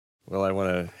Well, I want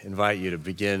to invite you to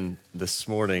begin this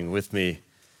morning with me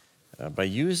by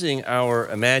using our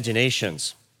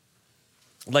imaginations.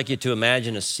 I'd like you to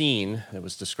imagine a scene that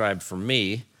was described for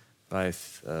me by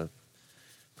a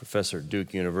professor at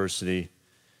Duke University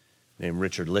named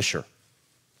Richard Lischer.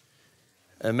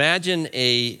 Imagine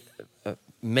a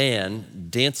man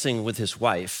dancing with his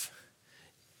wife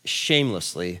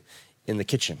shamelessly in the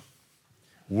kitchen,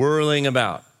 whirling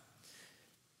about.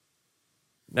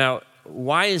 Now,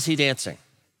 why is he dancing?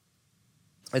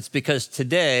 It's because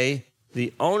today,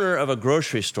 the owner of a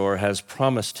grocery store has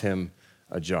promised him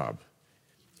a job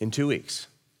in 2 weeks.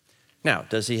 Now,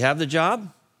 does he have the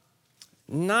job?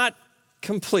 Not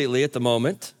completely at the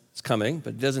moment. It's coming,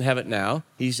 but he doesn't have it now.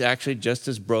 He's actually just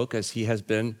as broke as he has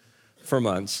been for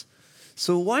months.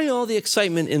 So why all the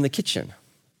excitement in the kitchen?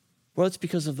 Well, it's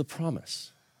because of the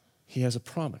promise. He has a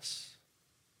promise.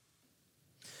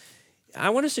 I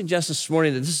want to suggest this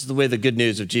morning that this is the way the good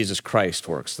news of Jesus Christ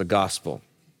works, the gospel.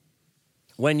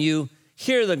 When you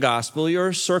hear the gospel,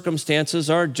 your circumstances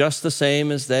are just the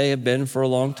same as they have been for a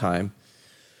long time.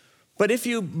 But if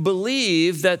you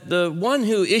believe that the one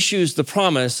who issues the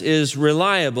promise is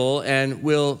reliable and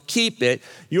will keep it,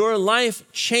 your life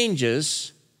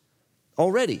changes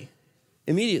already,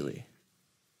 immediately,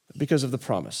 because of the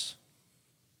promise.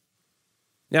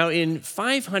 Now, in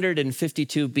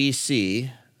 552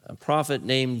 BC, a prophet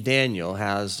named Daniel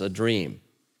has a dream.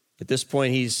 At this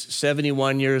point, he's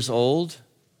 71 years old.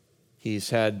 He's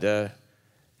been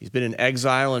in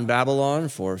exile in Babylon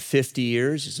for 50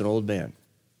 years. He's an old man.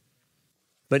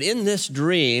 But in this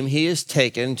dream, he is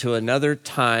taken to another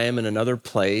time and another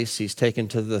place. He's taken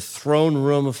to the throne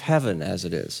room of heaven, as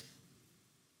it is.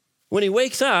 When he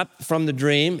wakes up from the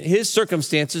dream, his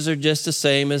circumstances are just the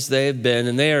same as they've been,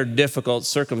 and they are difficult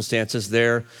circumstances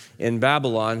there in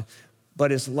Babylon. But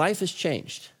his life has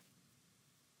changed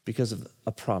because of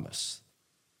a promise.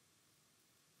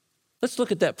 Let's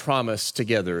look at that promise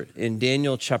together in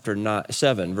Daniel chapter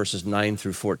 7, verses 9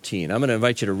 through 14. I'm going to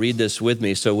invite you to read this with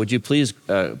me. So would you please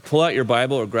pull out your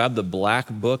Bible or grab the black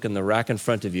book in the rack in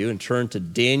front of you and turn to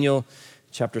Daniel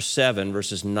chapter 7,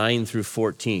 verses 9 through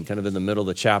 14, kind of in the middle of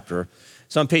the chapter.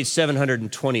 It's on page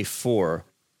 724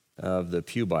 of the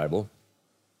Pew Bible.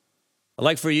 I'd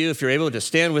like for you, if you're able, to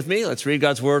stand with me. Let's read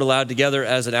God's word aloud together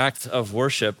as an act of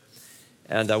worship.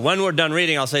 And when we're done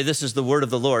reading, I'll say, this is the word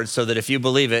of the Lord, so that if you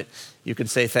believe it, you can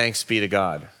say thanks be to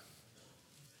God.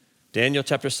 Daniel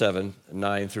chapter 7,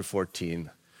 9 through 14.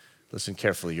 Listen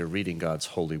carefully, you're reading God's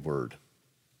holy word.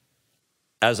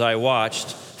 As I watched,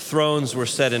 thrones were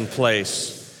set in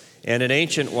place, and an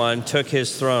ancient one took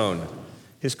his throne.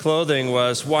 His clothing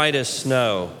was white as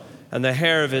snow, and the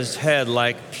hair of his head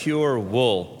like pure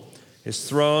wool. His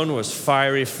throne was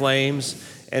fiery flames,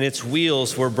 and its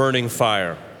wheels were burning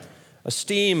fire. A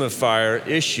steam of fire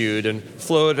issued and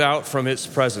flowed out from its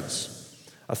presence.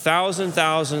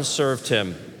 1,000,000 served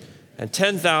him, and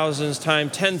 10,000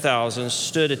 times 10,000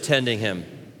 stood attending him.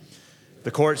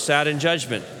 The court sat in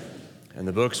judgment, and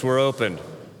the books were opened.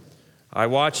 I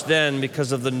watched then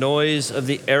because of the noise of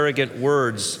the arrogant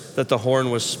words that the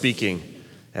horn was speaking.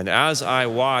 And as I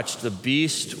watched, the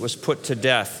beast was put to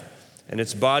death, and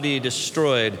its body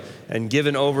destroyed and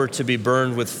given over to be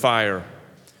burned with fire.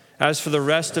 As for the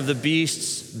rest of the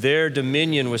beasts, their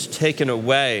dominion was taken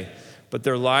away, but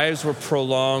their lives were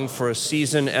prolonged for a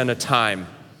season and a time.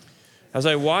 As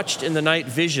I watched in the night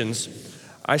visions,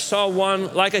 I saw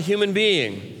one like a human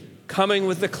being coming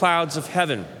with the clouds of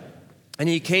heaven. And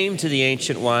he came to the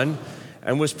Ancient One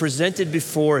and was presented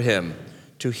before him.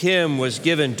 To him was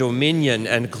given dominion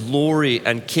and glory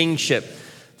and kingship,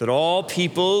 that all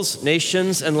peoples,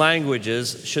 nations, and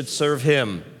languages should serve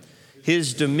him.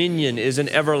 His dominion is an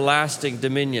everlasting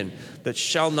dominion that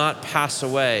shall not pass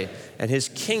away, and his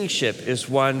kingship is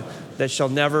one that shall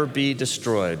never be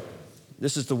destroyed.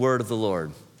 This is the word of the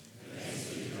Lord.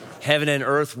 Heaven and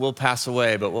earth will pass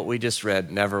away, but what we just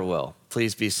read never will.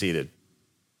 Please be seated.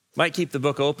 Might keep the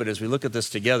book open as we look at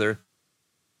this together.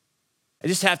 I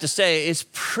just have to say, it's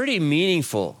pretty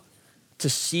meaningful to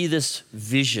see this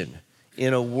vision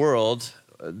in a world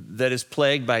that is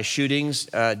plagued by shootings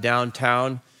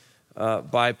downtown,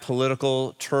 by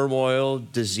political turmoil,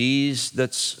 disease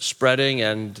that's spreading,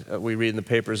 and we read in the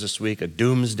papers this week, a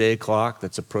doomsday clock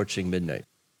that's approaching midnight.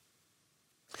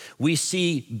 We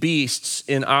see beasts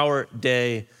in our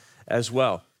day as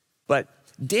well. But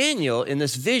Daniel, in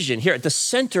this vision here at the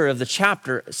center of the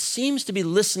chapter, seems to be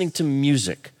listening to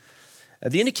music.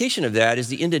 The indication of that is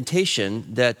the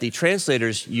indentation that the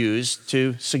translators use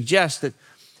to suggest that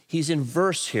he's in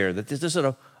verse here, that this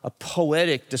isn't a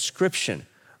poetic description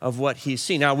of what he's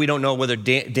seen. Now, we don't know whether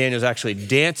Daniel's actually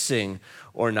dancing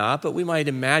or not, but we might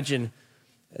imagine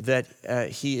that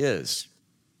he is.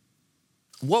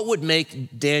 What would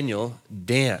make Daniel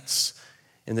dance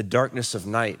in the darkness of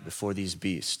night before these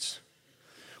beasts?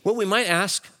 Well, we might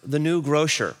ask the new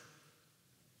grocer.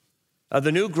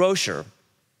 The new grocer,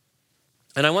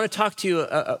 and I want to talk to you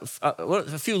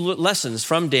a few lessons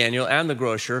from Daniel and the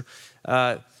grocer.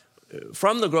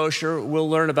 From the grocer, we'll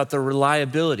learn about the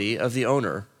reliability of the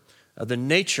owner, the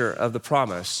nature of the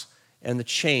promise, and the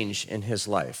change in his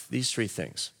life. These three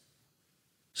things.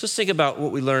 So let's think about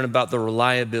what we learn about the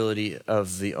reliability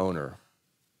of the owner.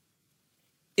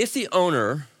 If the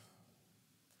owner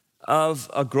of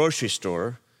a grocery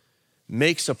store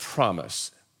makes a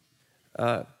promise,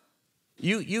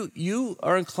 you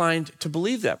are inclined to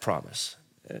believe that promise.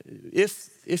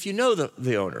 If you know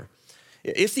the owner.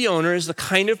 If the owner is the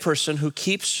kind of person who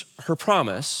keeps her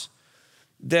promise,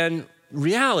 then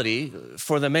reality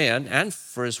for the man and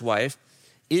for his wife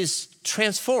is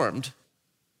transformed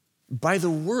by the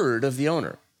word of the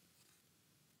owner.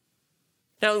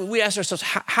 Now, we ask ourselves,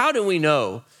 how do we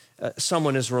know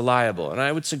someone is reliable? And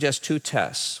I would suggest two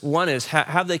tests. One is,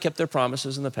 have they kept their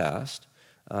promises in the past?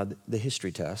 The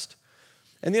history test.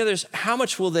 And the other is, how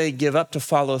much will they give up to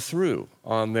follow through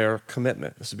on their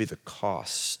commitment? This would be the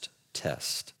cost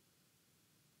test.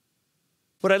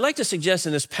 What I'd like to suggest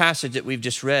in this passage that we've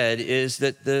just read is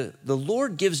that the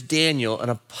Lord gives Daniel an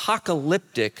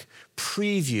apocalyptic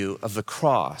preview of the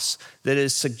cross that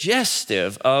is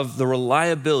suggestive of the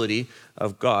reliability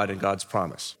of God and God's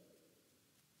promise.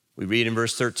 We read in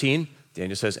verse 13,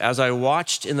 Daniel says, "As I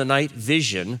watched in the night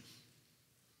vision,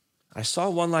 I saw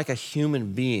one like a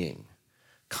human being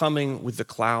coming with the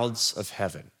clouds of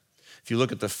heaven." If you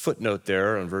look at the footnote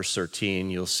there on verse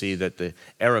 13, you'll see that the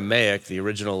Aramaic, the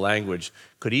original language,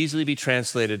 could easily be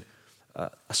translated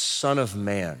a son of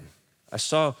man. I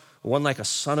saw one like a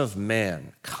son of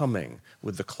man coming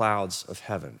with the clouds of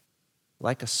heaven,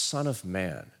 like a son of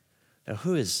man. Now,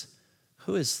 who is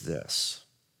this?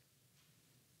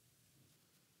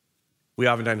 We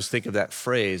oftentimes think of that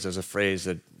phrase as a phrase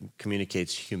that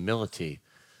communicates humility,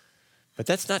 but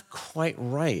that's not quite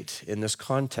right in this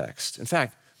context. In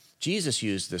fact, Jesus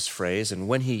used this phrase, and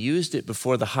when he used it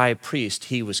before the high priest,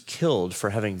 he was killed for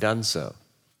having done so.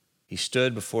 He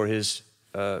stood before his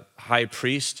high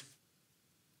priest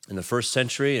in the first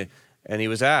century, and he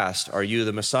was asked, "Are you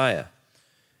the Messiah?"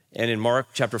 And in Mark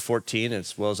chapter 14,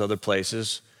 as well as other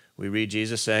places, we read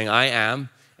Jesus saying, "I am,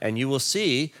 and you will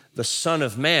see the Son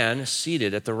of Man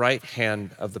seated at the right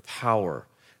hand of the power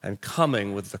and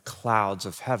coming with the clouds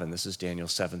of heaven." This is Daniel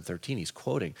 7:13. He's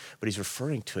quoting, but he's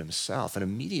referring to himself. And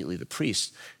immediately the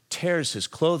priest tears his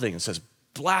clothing and says,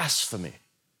 "Blasphemy."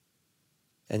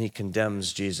 And he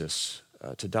condemns Jesus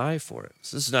to die for it.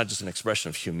 So this is not just an expression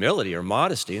of humility or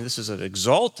modesty. This is an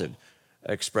exalted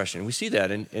expression. We see that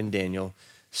in Daniel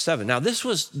 7. Now, this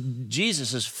was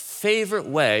Jesus' favorite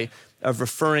way of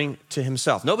referring to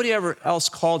himself. Nobody ever else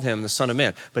called him the Son of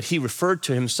Man, but he referred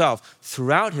to himself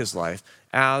throughout his life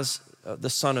as the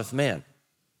Son of Man.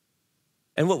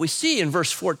 And what we see in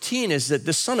verse 14 is that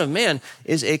the Son of Man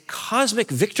is a cosmic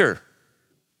victor.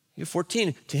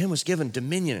 14, to him was given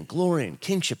dominion and glory and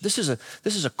kingship. This is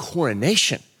a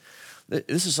coronation.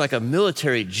 This is like a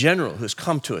military general who's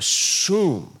come to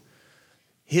assume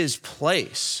his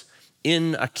place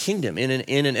in a kingdom, in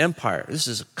an empire. This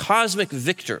is a cosmic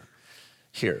victor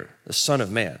here, the Son of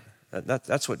Man.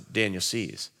 That's what Daniel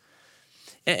sees.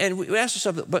 And we ask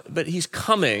ourselves, but he's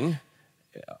coming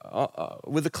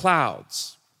with the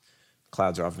clouds.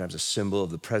 Clouds are oftentimes a symbol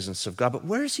of the presence of God, but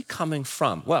where is he coming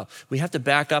from? Well, we have to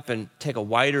back up and take a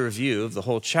wider view of the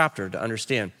whole chapter to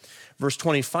understand. Verse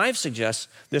 25 suggests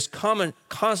this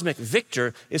cosmic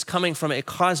victor is coming from a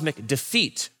cosmic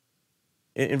defeat.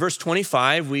 In verse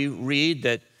 25, we read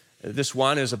that this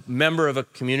one is a member of a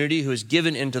community who is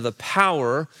given into the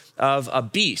power of a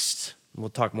beast. We'll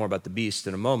talk more about the beast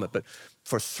in a moment, but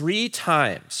for 3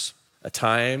 times, a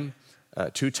time,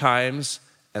 2 times,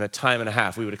 and a time and a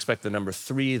half. We would expect the number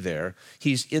 3 there.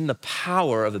 He's in the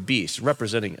power of a beast,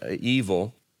 representing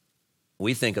evil.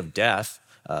 We think of death,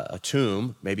 a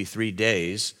tomb, maybe 3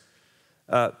 days,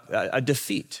 a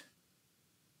defeat.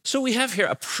 So we have here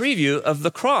a preview of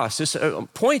the cross. This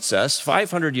points us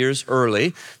 500 years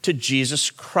early to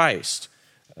Jesus Christ.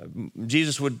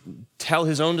 Jesus would tell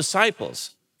his own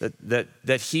disciples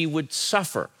that he would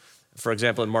suffer. For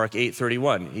example, in Mark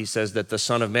 8:31, he says that the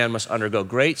Son of Man must undergo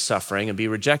great suffering and be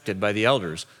rejected by the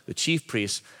elders, the chief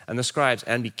priests, and the scribes,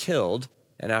 and be killed,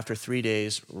 and after 3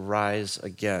 days rise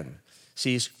again.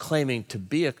 See, he's claiming to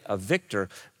be a victor,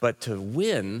 but to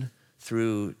win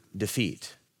through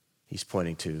defeat. He's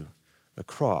pointing to the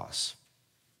cross.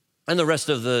 And the rest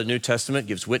of the New Testament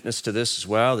gives witness to this as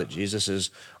well, that Jesus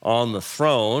is on the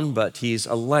throne, but he's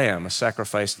a lamb, a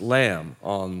sacrificed lamb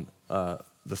on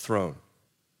the throne.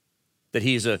 That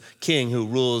he's a king who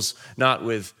rules not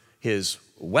with his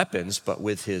weapons, but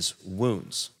with his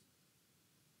wounds.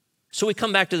 So we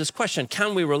come back to this question,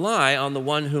 can we rely on the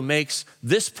one who makes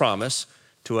this promise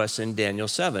to us in Daniel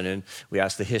 7? And we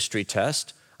ask the history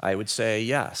test. I would say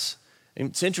yes. And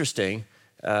it's interesting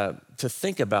to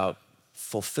think about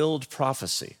fulfilled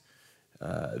prophecy.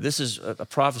 This is a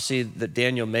prophecy that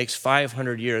Daniel makes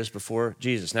 500 years before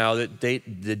Jesus. Now, the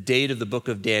date of the book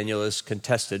of Daniel is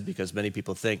contested because many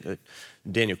people think that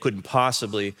Daniel couldn't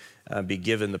possibly be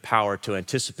given the power to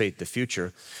anticipate the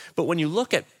future. But when you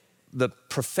look at the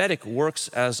prophetic works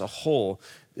as a whole,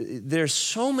 there's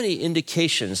so many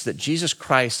indications that Jesus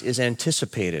Christ is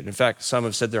anticipated. In fact, some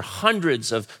have said there are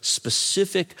hundreds of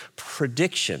specific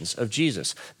predictions of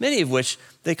Jesus, many of which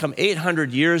they come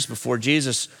 800 years before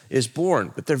Jesus is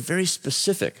born, but they're very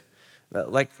specific.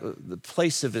 Like the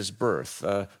place of his birth,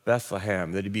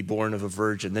 Bethlehem, that he'd be born of a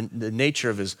virgin, the nature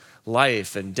of his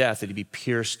life and death, that he'd be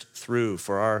pierced through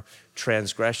for our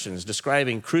transgressions,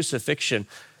 describing crucifixion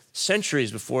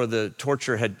centuries before the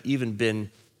torture had even been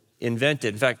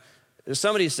invented. In fact,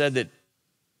 somebody said that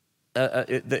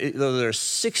though there are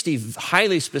 60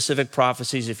 highly specific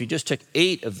prophecies, if you just took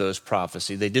 8 of those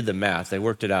prophecies, they did the math, they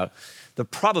worked it out, the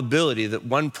probability that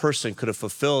one person could have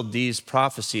fulfilled these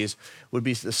prophecies would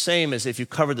be the same as if you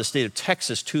covered the state of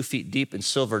Texas 2 feet deep in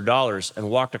silver dollars and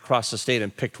walked across the state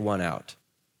and picked one out.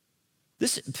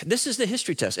 This is the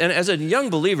history test. And as a young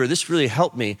believer, this really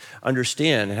helped me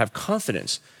understand and have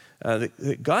confidence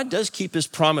that God does keep his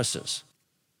promises.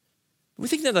 We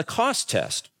think that the cost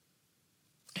test.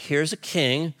 Here's a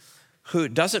king who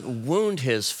doesn't wound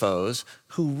his foes,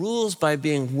 who rules by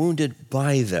being wounded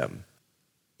by them.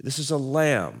 This is a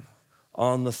lamb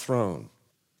on the throne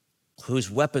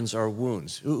whose weapons are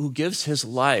wounds, who gives his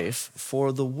life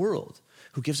for the world,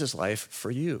 who gives his life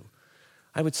for you.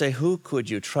 I would say, who could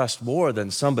you trust more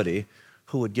than somebody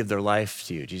who would give their life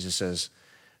to you? Jesus says,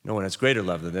 no one has greater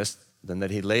love than this, than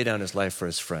that he lay down his life for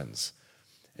his friends,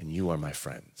 and you are my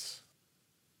friends.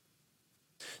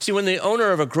 See, when the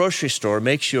owner of a grocery store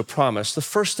makes you a promise, the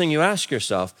first thing you ask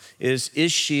yourself is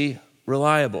she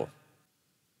reliable?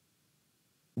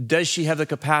 Does she have the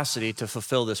capacity to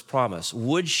fulfill this promise?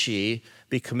 Would she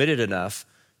be committed enough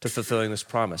to fulfilling this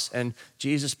promise? And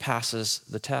Jesus passes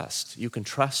the test. You can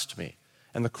trust me.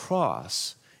 And the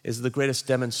cross is the greatest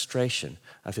demonstration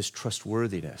of his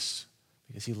trustworthiness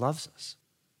because he loves us.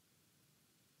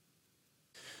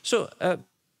 So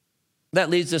that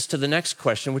leads us to the next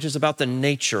question, which is about the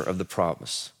nature of the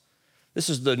promise. This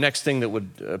is the next thing that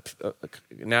would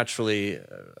naturally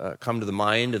come to the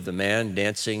mind of the man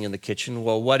dancing in the kitchen.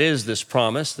 Well, what is this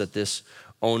promise that this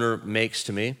owner makes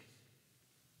to me?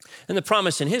 And the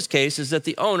promise in his case is that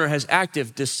the owner has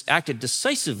acted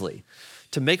decisively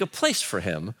to make a place for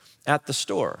him at the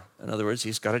store. In other words,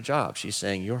 he's got a job. She's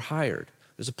saying, you're hired.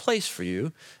 There's a place for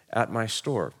you at my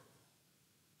store.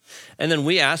 And then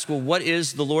we ask, well, what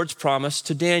is the Lord's promise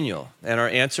to Daniel? And our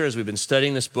answer, as we've been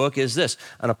studying this book, is this: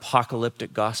 an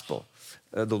apocalyptic gospel.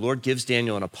 The Lord gives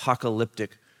Daniel an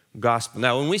apocalyptic gospel.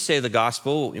 Now, when we say the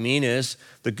gospel, what we mean is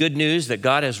the good news that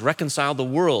God has reconciled the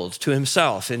world to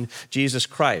himself in Jesus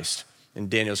Christ. In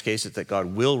Daniel's case, it's that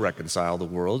God will reconcile the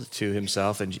world to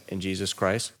himself in Jesus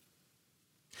Christ.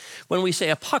 When we say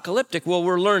apocalyptic, well,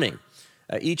 we're learning.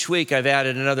 Each week, I've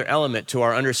added another element to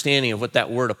our understanding of what that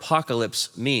word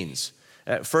apocalypse means.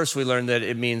 At first, we learned that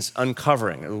it means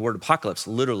uncovering. The word apocalypse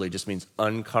literally just means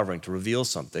uncovering, to reveal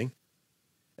something.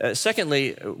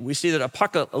 Secondly, we see that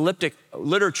apocalyptic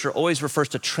literature always refers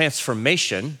to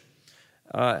transformation.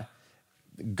 God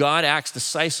acts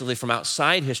decisively from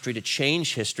outside history to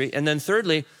change history. And then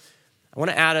thirdly, I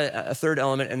want to add a third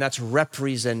element, and that's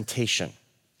representation.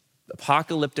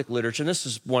 Apocalyptic literature, and this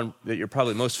is one that you're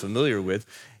probably most familiar with,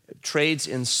 trades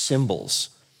in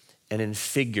symbols and in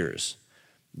figures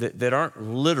that aren't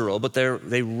literal, but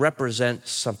they represent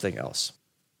something else.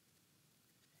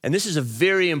 And this is a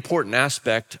very important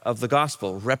aspect of the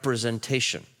gospel,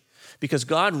 representation, because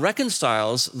God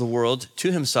reconciles the world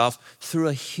to himself through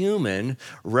a human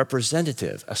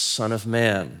representative, a son of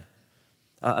man,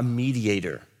 a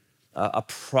mediator, a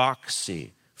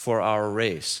proxy for our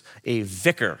race, a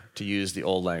vicar, to use the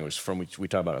old language from which we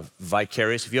talk about a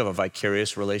vicarious. If you have a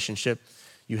vicarious relationship,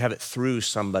 you have it through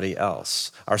somebody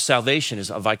else. Our salvation is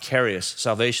a vicarious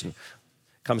salvation.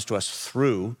 It comes to us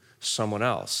through someone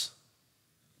else.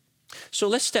 So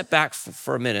let's step back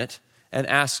for a minute and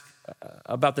ask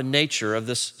about the nature of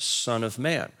this Son of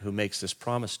Man who makes this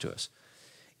promise to us.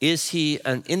 Is he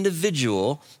an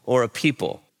individual or a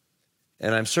people?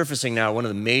 And I'm surfacing now one of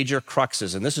the major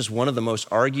cruxes, and this is one of the most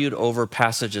argued over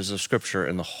passages of Scripture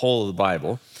in the whole of the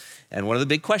Bible. And one of the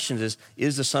big questions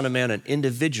is the Son of Man an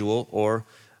individual or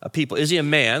a people? Is he a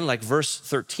man, like verse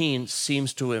 13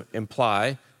 seems to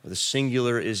imply, where the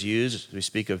singular is used? We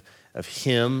speak of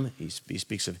him, he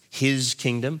speaks of his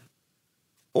kingdom.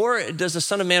 Or does the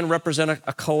Son of Man represent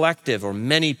a collective or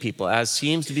many people, as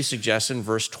seems to be suggested in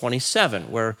verse 27,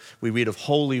 where we read of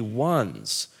holy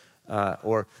ones,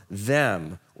 or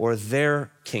them, or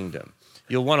their kingdom?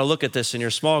 You'll want to look at this in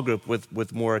your small group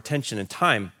with more attention and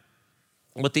time.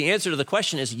 But the answer to the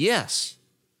question is yes,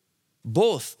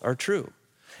 both are true.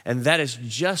 And that is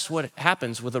just what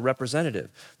happens with a representative.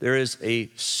 There is a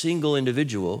single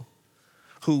individual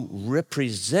who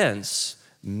represents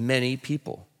many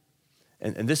people.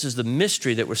 And this is the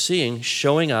mystery that we're seeing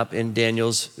showing up in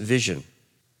Daniel's vision.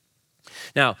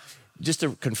 Now, just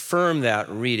to confirm that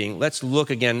reading, let's look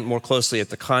again more closely at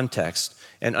the context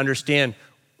and understand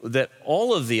that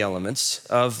all of the elements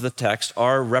of the text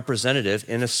are representative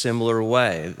in a similar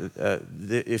way.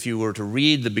 If you were to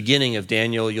read the beginning of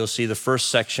Daniel, you'll see the first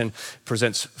section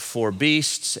presents 4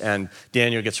 beasts, and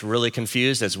Daniel gets really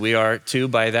confused, as we are too,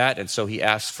 by that, and so he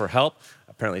asks for help.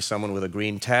 Apparently someone with a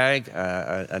green tag,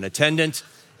 an attendant,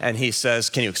 and he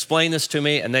says, can you explain this to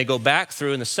me? And they go back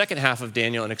through in the second half of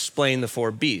Daniel and explain the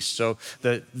 4 beasts. So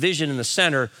the vision in the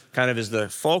center kind of is the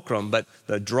fulcrum, but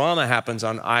the drama happens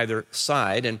on either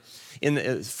side. And in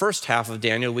the first half of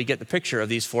Daniel, we get the picture of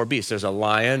these 4 beasts. There's a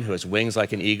lion who has wings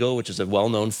like an eagle, which is a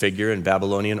well-known figure in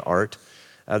Babylonian art.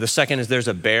 The second is there's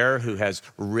a bear who has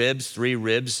ribs, 3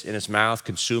 ribs in his mouth,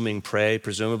 consuming prey,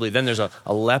 presumably. Then there's a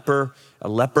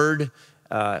leopard,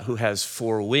 who has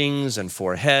 4 wings and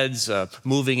 4 heads,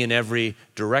 moving in every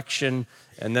direction.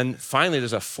 And then finally,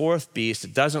 there's a 4th beast.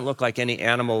 It doesn't look like any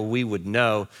animal we would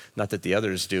know, not that the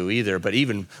others do either, but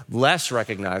even less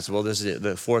recognizable. This is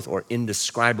the 4th or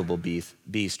indescribable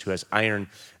beast who has iron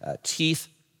teeth,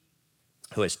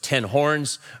 who has 10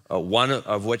 horns, one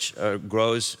of which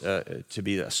grows to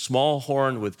be a small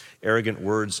horn with arrogant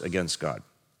words against God.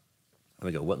 And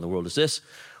we go, what in the world is this?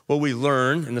 Well, we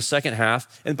learn in the second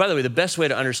half, and by the way, the best way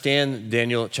to understand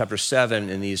Daniel chapter 7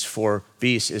 in these 4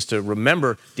 beasts is to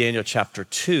remember Daniel chapter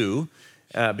 2,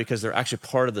 because they're actually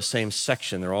part of the same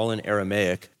section. They're all in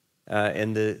Aramaic,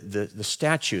 and the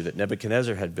statue that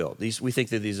Nebuchadnezzar had built. We think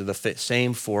that these are the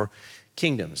same 4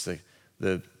 kingdoms.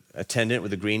 The attendant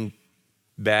with the green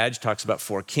badge talks about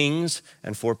 4 kings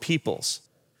and 4 peoples.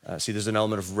 See, there's an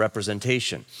element of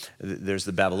representation. There's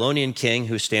the Babylonian king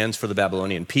who stands for the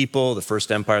Babylonian people, the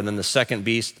first empire, and then the second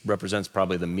beast represents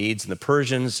probably the Medes and the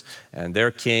Persians and their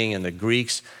king, and the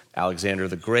Greeks, Alexander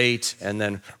the Great, and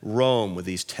then Rome with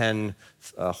these 10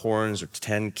 horns or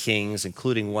 10 kings,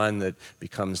 including one that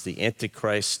becomes the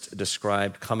Antichrist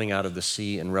described coming out of the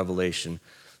sea in Revelation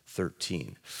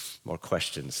 13. More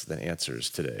questions than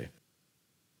answers today.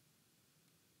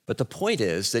 But the point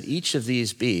is that each of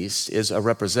these beasts is a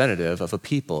representative of a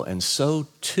people, and so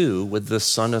too with the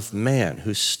Son of Man,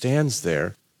 who stands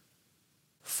there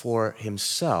for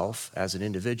himself as an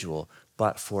individual,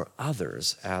 but for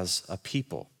others as a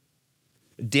people.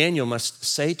 Daniel must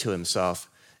say to himself,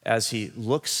 as he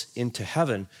looks into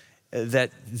heaven,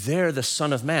 that there the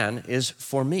Son of Man is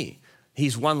for me.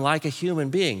 He's one like a human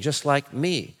being, just like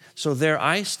me. So there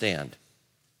I stand.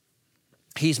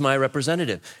 He's my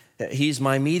representative. He's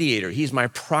my mediator. He's my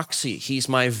proxy. He's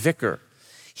my vicar.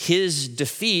 His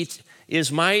defeat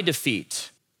is my defeat.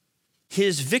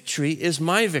 His victory is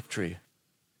my victory.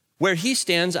 Where he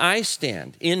stands, I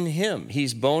stand in him.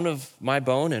 He's bone of my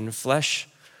bone and flesh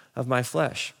of my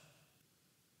flesh.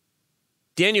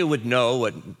 Daniel would know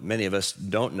what many of us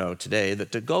don't know today,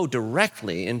 that to go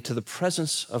directly into the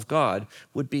presence of God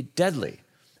would be deadly.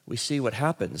 We see what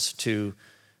happens to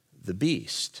the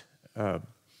beast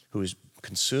who is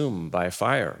consumed by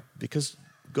fire, because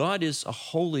God is a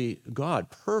holy God,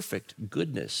 perfect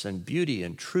goodness and beauty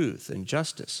and truth and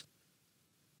justice.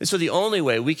 And so the only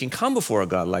way we can come before a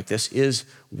God like this is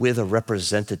with a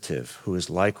representative who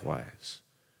is likewise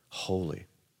holy.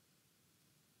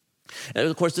 And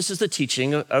of course, this is the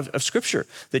teaching of Scripture,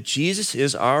 that Jesus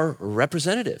is our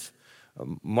representative.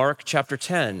 Mark chapter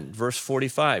 10, verse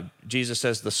 45, Jesus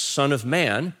says, the Son of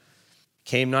Man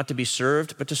came not to be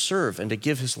served, but to serve and to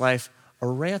give his life a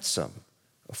ransom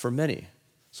for many.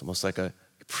 It's almost like a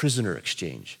prisoner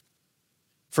exchange.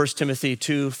 1 Timothy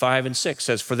 2, 5, and 6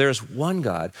 says, for there is one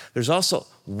God, there's also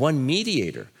one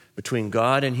mediator between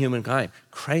God and humankind,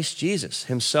 Christ Jesus,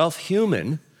 himself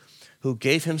human, who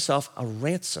gave himself a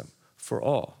ransom for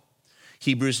all.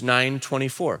 Hebrews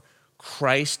 9:24.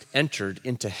 Christ entered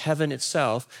into heaven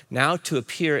itself, now to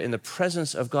appear in the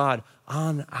presence of God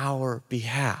on our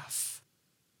behalf,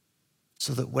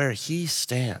 so that where he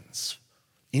stands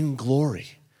in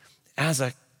glory as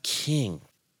a king,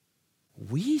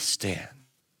 we stand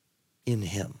in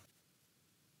him.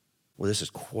 Well, this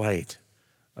is quite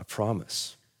a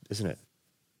promise, isn't it?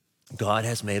 God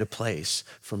has made a place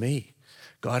for me.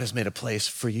 God has made a place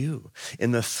for you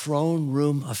in the throne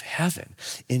room of heaven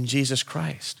in Jesus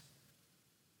Christ.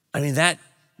 I mean, that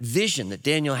vision that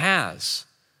Daniel has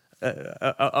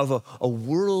of a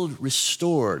world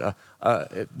restored,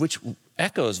 which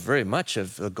echoes very much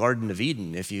of the Garden of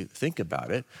Eden, if you think about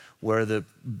it, where the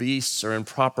beasts are in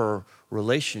proper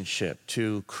relationship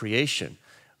to creation,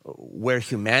 where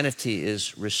humanity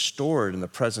is restored in the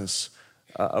presence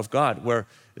of God, where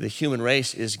the human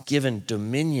race is given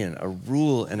dominion, a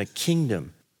rule, and a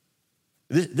kingdom.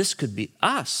 This could be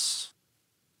us,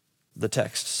 the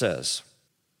text says.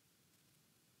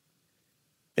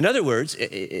 In other words,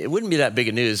 it wouldn't be that big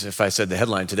of news if I said the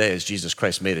headline today is Jesus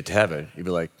Christ made it to heaven. You'd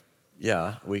be like,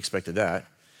 yeah, we expected that.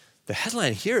 The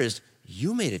headline here is,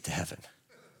 you made it to heaven.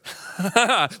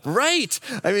 Right.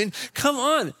 I mean, come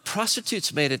on.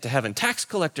 Prostitutes made it to heaven. Tax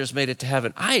collectors made it to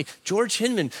heaven. George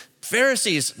Hinman,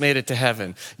 Pharisees made it to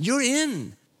heaven. You're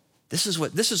in. This is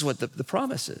what the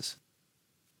promise is.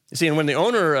 You see, and when the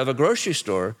owner of a grocery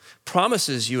store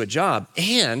promises you a job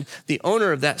and the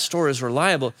owner of that store is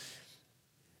reliable,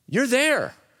 you're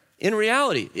there in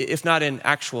reality. If not in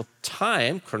actual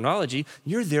time, chronology,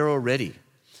 you're there already.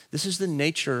 This is the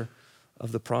nature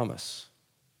of the promise.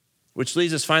 Which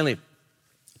leads us finally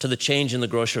to the change in the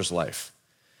grocer's life.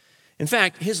 In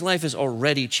fact, his life is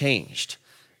already changed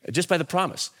just by the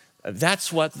promise.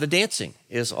 That's what the dancing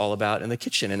is all about in the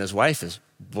kitchen. And his wife is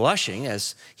blushing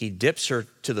as he dips her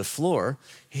to the floor.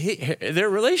 Their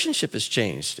relationship has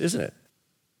changed, isn't it?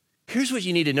 Here's what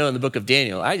you need to know in the book of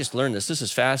Daniel. I just learned this. This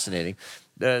is fascinating.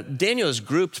 Daniel is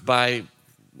grouped by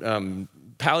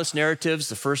palace narratives,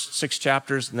 the first 6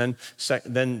 chapters, and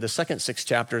then the second 6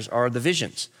 chapters are the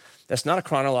visions. That's not a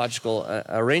chronological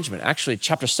arrangement. Actually,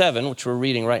 chapter 7, which we're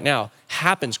reading right now,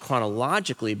 happens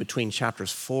chronologically between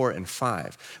chapters 4 and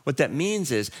 5. What that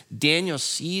means is Daniel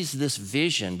sees this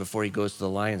vision before he goes to the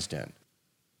lion's den.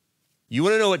 You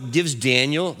want to know what gives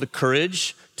Daniel the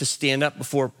courage to stand up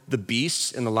before the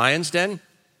beasts in the lion's den?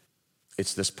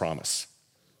 It's this promise.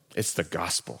 It's the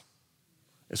gospel.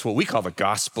 It's what we call the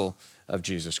gospel of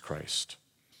Jesus Christ.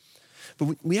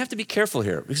 But we have to be careful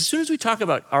here, because as soon as we talk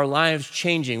about our lives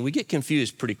changing, we get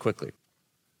confused pretty quickly.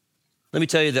 Let me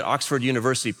tell you that Oxford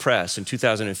University Press in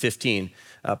 2015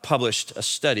 published a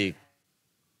study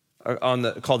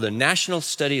called the National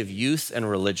Study of Youth and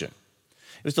Religion.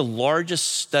 It was the largest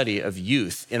study of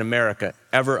youth in America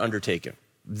ever undertaken.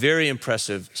 Very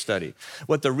impressive study.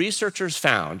 What the researchers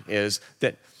found is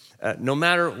that no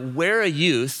matter where a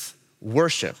youth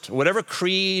worshiped, whatever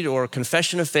creed or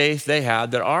confession of faith they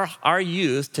had, that our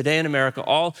youth today in America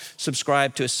all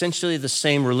subscribe to essentially the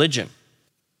same religion.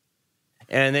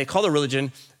 And they call the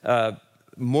religion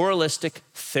moralistic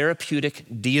therapeutic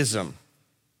deism.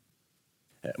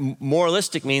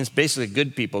 Moralistic means basically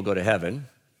good people go to heaven.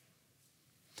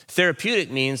 Therapeutic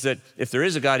means that if there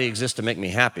is a God, he exists to make me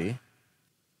happy.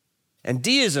 And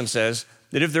deism says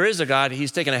that if there is a God,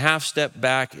 he's taken a half step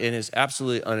back and is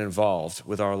absolutely uninvolved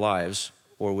with our lives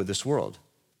or with this world.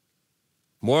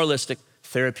 Moralistic,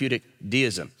 therapeutic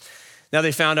deism. Now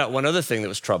they found out one other thing that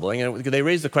was troubling, and they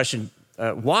raised the question,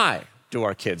 why do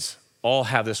our kids all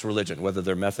have this religion, whether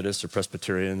they're Methodists or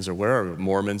Presbyterians or wherever,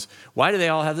 Mormons? Why do they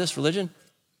all have this religion?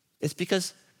 It's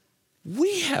because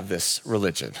we have this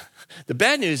religion. The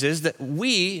bad news is that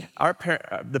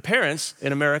the parents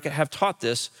in America have taught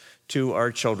this to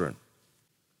our children.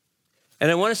 And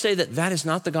I want to say that that is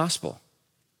not the gospel.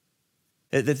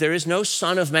 That there is no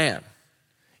son of man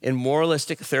in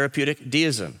moralistic therapeutic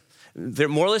deism. The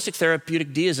moralistic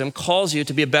therapeutic deism calls you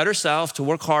to be a better self, to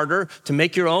work harder, to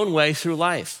make your own way through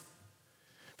life.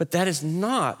 But that is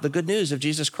not the good news of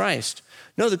Jesus Christ.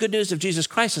 No, the good news of Jesus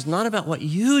Christ is not about what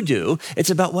you do, it's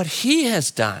about what he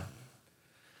has done.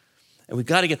 And we've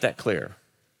got to get that clear.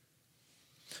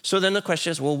 So then the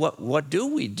question is, well, what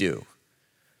do we do?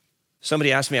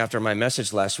 Somebody asked me after my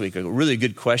message last week a really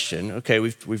good question. Okay,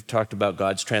 we've talked about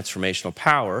God's transformational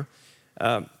power,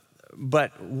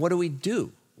 but what do we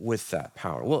do with that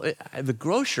power? Well, the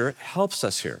grocer helps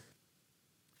us here.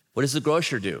 What does the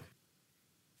grocer do?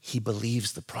 He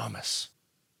believes the promise.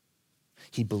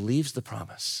 He believes the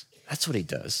promise. That's what he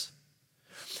does.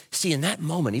 See, in that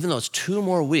moment, even though it's 2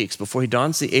 more weeks before he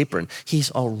dons the apron, he's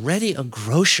already a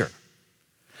grocer.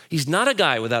 He's not a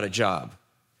guy without a job.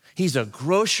 He's a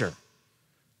grocer.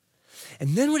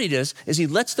 And then what he does is he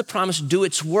lets the promise do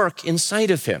its work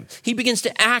inside of him. He begins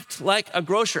to act like a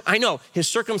grocer. I know his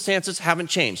circumstances haven't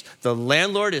changed. The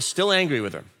landlord is still angry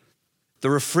with him. The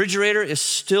refrigerator is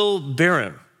still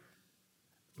barren.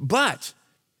 But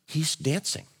he's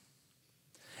dancing.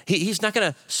 He's not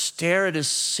going to stare at his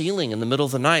ceiling in the middle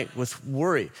of the night with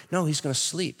worry. No, he's going to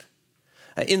sleep.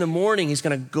 In the morning, he's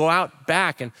going to go out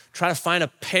back and try to find a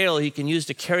pail he can use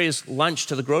to carry his lunch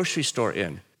to the grocery store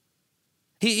in.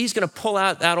 He's going to pull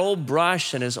out that old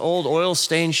brush and his old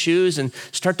oil-stained shoes and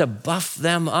start to buff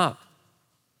them up.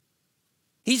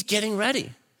 He's getting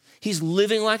ready. He's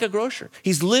living like a grocer.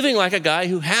 He's living like a guy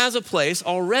who has a place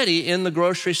already in the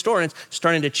grocery store, and it's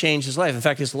starting to change his life. In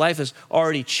fact, his life has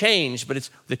already changed, but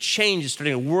the change is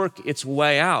starting to work its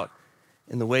way out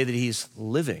in the way that he's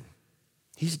living.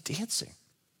 He's dancing.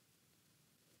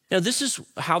 Now, this is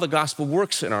how the gospel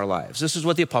works in our lives. This is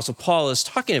what the Apostle Paul is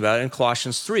talking about in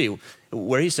Colossians 3,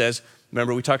 where he says,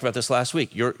 remember, we talked about this last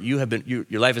week. Your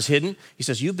life is hidden. He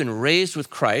says, you've been raised with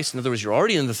Christ. In other words, you're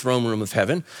already in the throne room of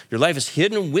heaven. Your life is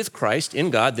hidden with Christ in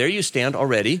God. There you stand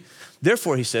already.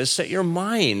 Therefore, he says, set your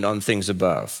mind on things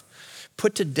above.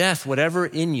 Put to death whatever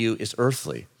in you is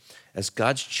earthly. As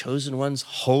God's chosen ones,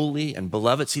 holy and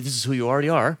beloved. See, this is who you already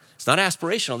are. It's not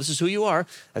aspirational. This is who you are.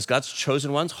 As God's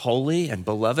chosen ones, holy and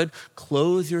beloved,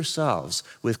 clothe yourselves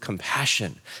with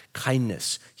compassion,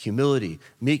 kindness, humility,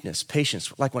 meekness,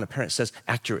 patience. Like when a parent says,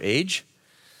 act your age.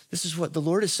 This is what the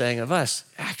Lord is saying of us.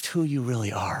 Act who you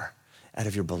really are out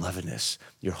of your belovedness,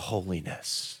 your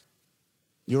holiness,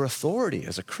 your authority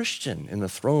as a Christian in the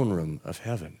throne room of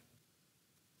heaven.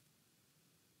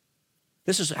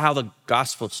 This is how the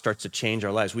gospel starts to change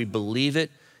our lives. We believe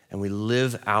it and we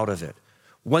live out of it.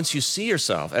 Once you see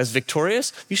yourself as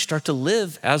victorious, you start to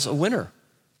live as a winner.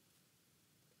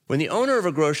 When the owner of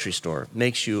a grocery store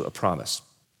makes you a promise,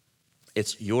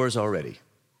 it's yours already.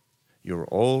 You're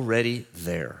already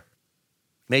there.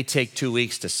 It may take 2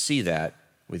 weeks to see that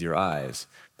with your eyes,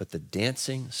 but the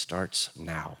dancing starts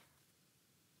now.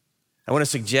 I want to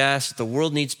suggest the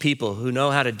world needs people who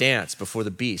know how to dance before the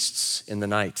beasts in the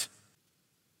night.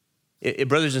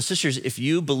 Brothers and sisters, if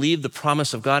you believe the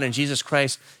promise of God in Jesus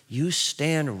Christ, you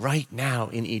stand right now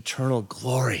in eternal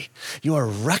glory. You are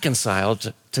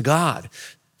reconciled to God.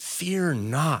 Fear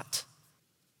not.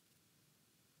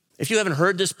 If you haven't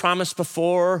heard this promise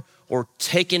before or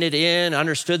taken it in,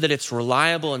 understood that it's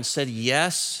reliable and said,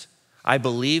 yes, I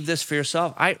believe this for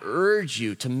yourself, I urge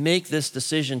you to make this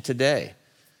decision today.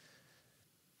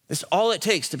 It's all it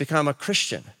takes to become a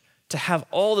Christian. To have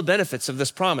all the benefits of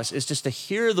this promise is just to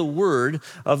hear the word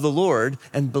of the Lord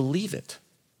and believe it.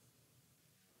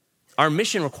 Our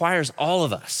mission requires all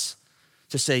of us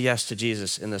to say yes to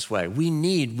Jesus in this way. We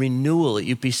need renewal at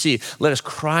UPC. Let us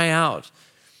cry out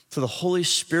to the Holy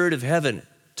Spirit of heaven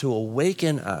to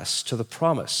awaken us to the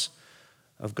promise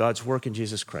of God's work in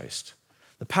Jesus Christ.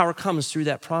 The power comes through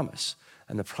that promise,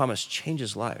 and the promise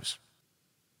changes lives.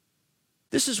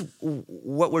 This is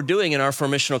what we're doing in our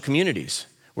formational communities.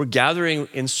 We're gathering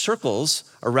in circles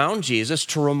around Jesus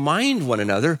to remind one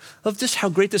another of just how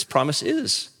great this promise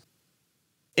is.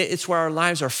 It's where our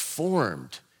lives are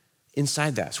formed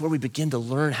inside that. It's where we begin to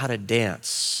learn how to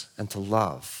dance and to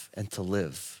love and to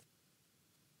live.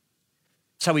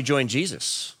 It's how we join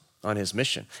Jesus on his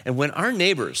mission. And when our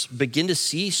neighbors begin to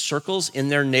see circles in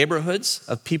their neighborhoods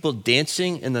of people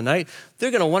dancing in the night,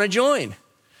 they're going to want to join.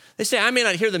 They say, I may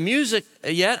not hear the music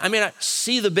yet, I may not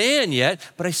see the band yet,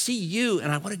 but I see you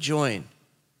and I want to join.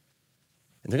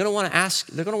 And they're going to want to ask,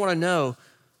 they're going to want to know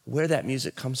where that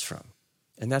music comes from.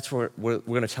 And that's where we're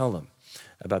going to tell them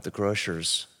about the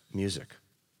grocer's music.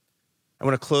 I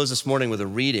want to close this morning with a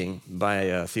reading by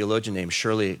a theologian named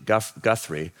Shirley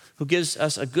Guthrie, who gives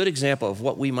us a good example of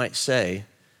what we might say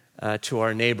to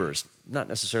our neighbors, not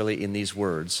necessarily in these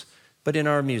words, but in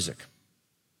our music.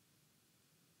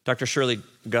 Dr. Shirley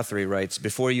Guthrie writes,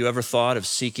 before you ever thought of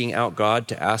seeking out God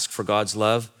to ask for God's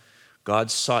love, God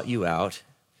sought you out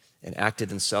and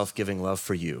acted in self-giving love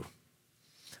for you.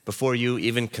 Before you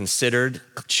even considered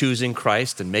choosing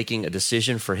Christ and making a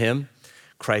decision for him,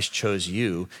 Christ chose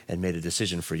you and made a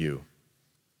decision for you.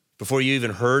 Before you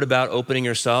even heard about opening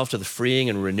yourself to the freeing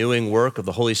and renewing work of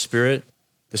the Holy Spirit,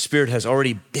 the Spirit has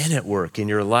already been at work in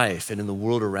your life and in the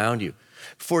world around you.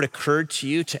 Before it occurred to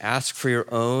you to ask for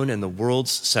your own and the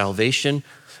world's salvation,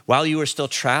 while you were still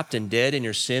trapped and dead in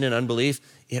your sin and unbelief,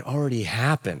 it already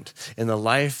happened in the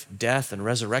life, death, and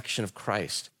resurrection of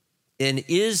Christ, and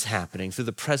is happening through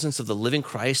the presence of the living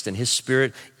Christ and his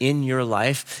Spirit in your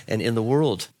life and in the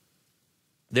world.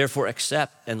 Therefore,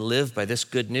 accept and live by this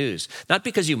good news, not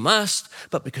because you must,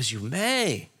 but because you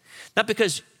may. Not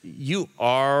because you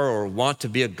are or want to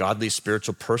be a godly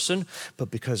spiritual person,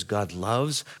 but because God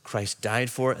loves, Christ died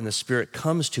for it, and the Spirit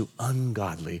comes to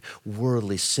ungodly,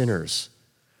 worldly sinners.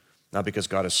 Not because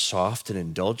God is soft and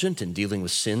indulgent in dealing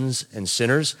with sins and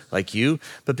sinners like you,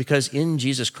 but because in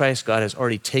Jesus Christ, God has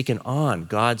already taken on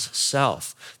God's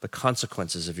self, the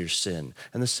consequences of your sin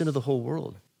and the sin of the whole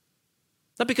world.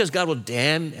 Not because God will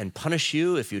damn and punish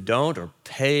you if you don't, or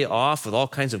pay off with all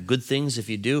kinds of good things if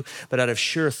you do, but out of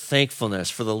sheer thankfulness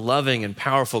for the loving and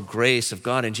powerful grace of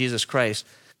God in Jesus Christ.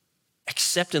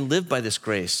 Accept and live by this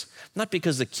grace, not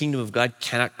because the kingdom of God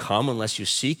cannot come unless you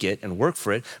seek it and work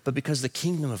for it, but because the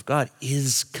kingdom of God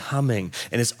is coming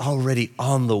and is already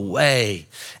on the way.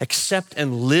 Accept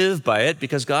and live by it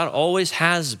because God always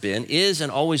has been, is,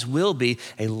 and always will be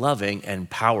a loving and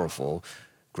powerful,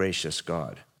 gracious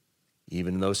God,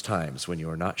 even in those times when you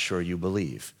are not sure you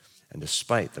believe, and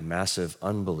despite the massive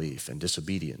unbelief and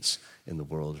disobedience in the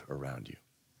world around you.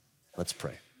 Let's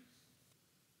pray.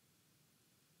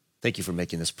 Thank you for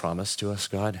making this promise to us,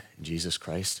 God, in Jesus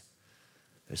Christ.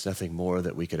 There's nothing more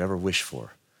that we could ever wish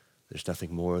for. There's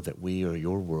nothing more that we or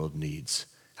your world needs.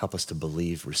 Help us to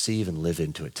believe, receive, and live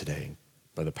into it today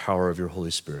by the power of your Holy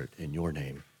Spirit. In your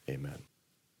name, amen.